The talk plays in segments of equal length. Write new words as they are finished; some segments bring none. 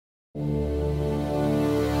Now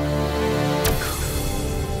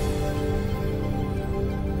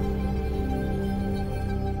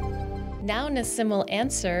Nassim will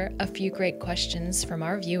answer a few great questions from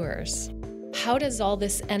our viewers. How does all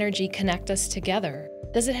this energy connect us together?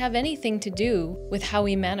 Does it have anything to do with how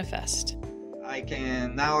we manifest? I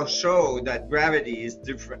can now show that gravity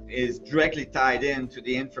is directly tied into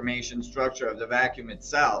the information structure of the vacuum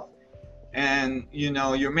itself. And you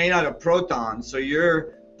know, you're made out of protons, so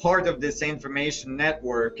you're part of this information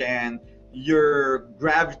network, and your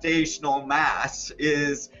gravitational mass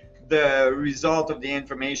is the result of the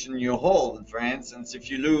information you hold. For instance, if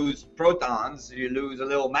you lose protons, you lose a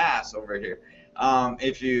little mass over here.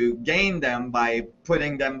 If you gain them by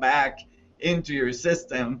putting them back into your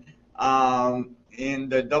system, in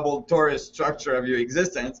the double torus structure of your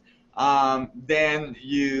existence, then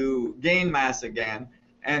you gain mass again.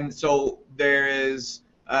 And so there is,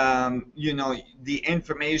 you know, the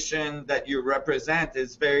information that you represent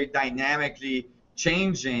is very dynamically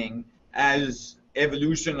changing as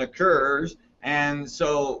evolution occurs. And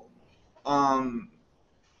so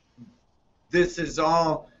this is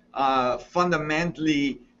all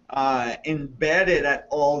fundamentally embedded at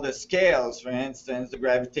all the scales. For instance, the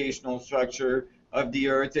gravitational structure of the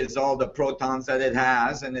Earth is all the protons that it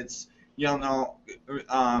has, and it's, you know,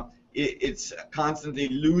 it's constantly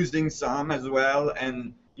losing some as well,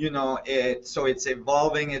 and you know, so it's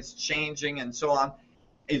evolving, it's changing, and so on.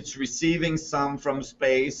 It's receiving some from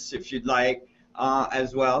space, if you'd like,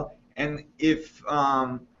 as well. And if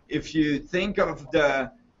you think of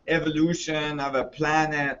the evolution of a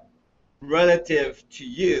planet relative to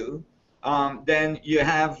you, then you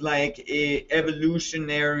have like a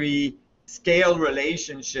evolutionary scale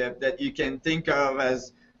relationship that you can think of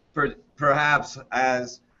as perhaps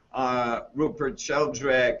as Rupert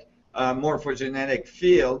Sheldrake morphogenetic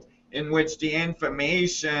field, in which the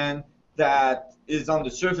information that is on the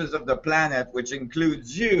surface of the planet, which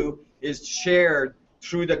includes you, is shared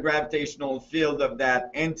through the gravitational field of that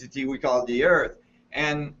entity we call the Earth.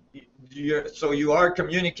 And so you are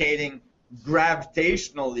communicating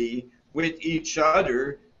gravitationally with each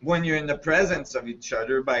other when you're in the presence of each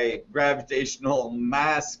other by gravitational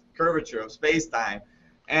mass curvature of space-time.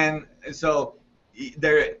 And so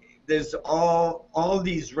there's all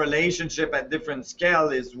these relationships at different scale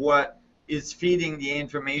is what is feeding the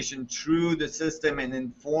information through the system and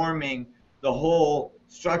informing the whole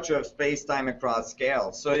structure of space-time across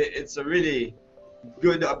scales. So it's a really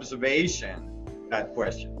good observation, that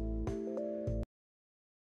question.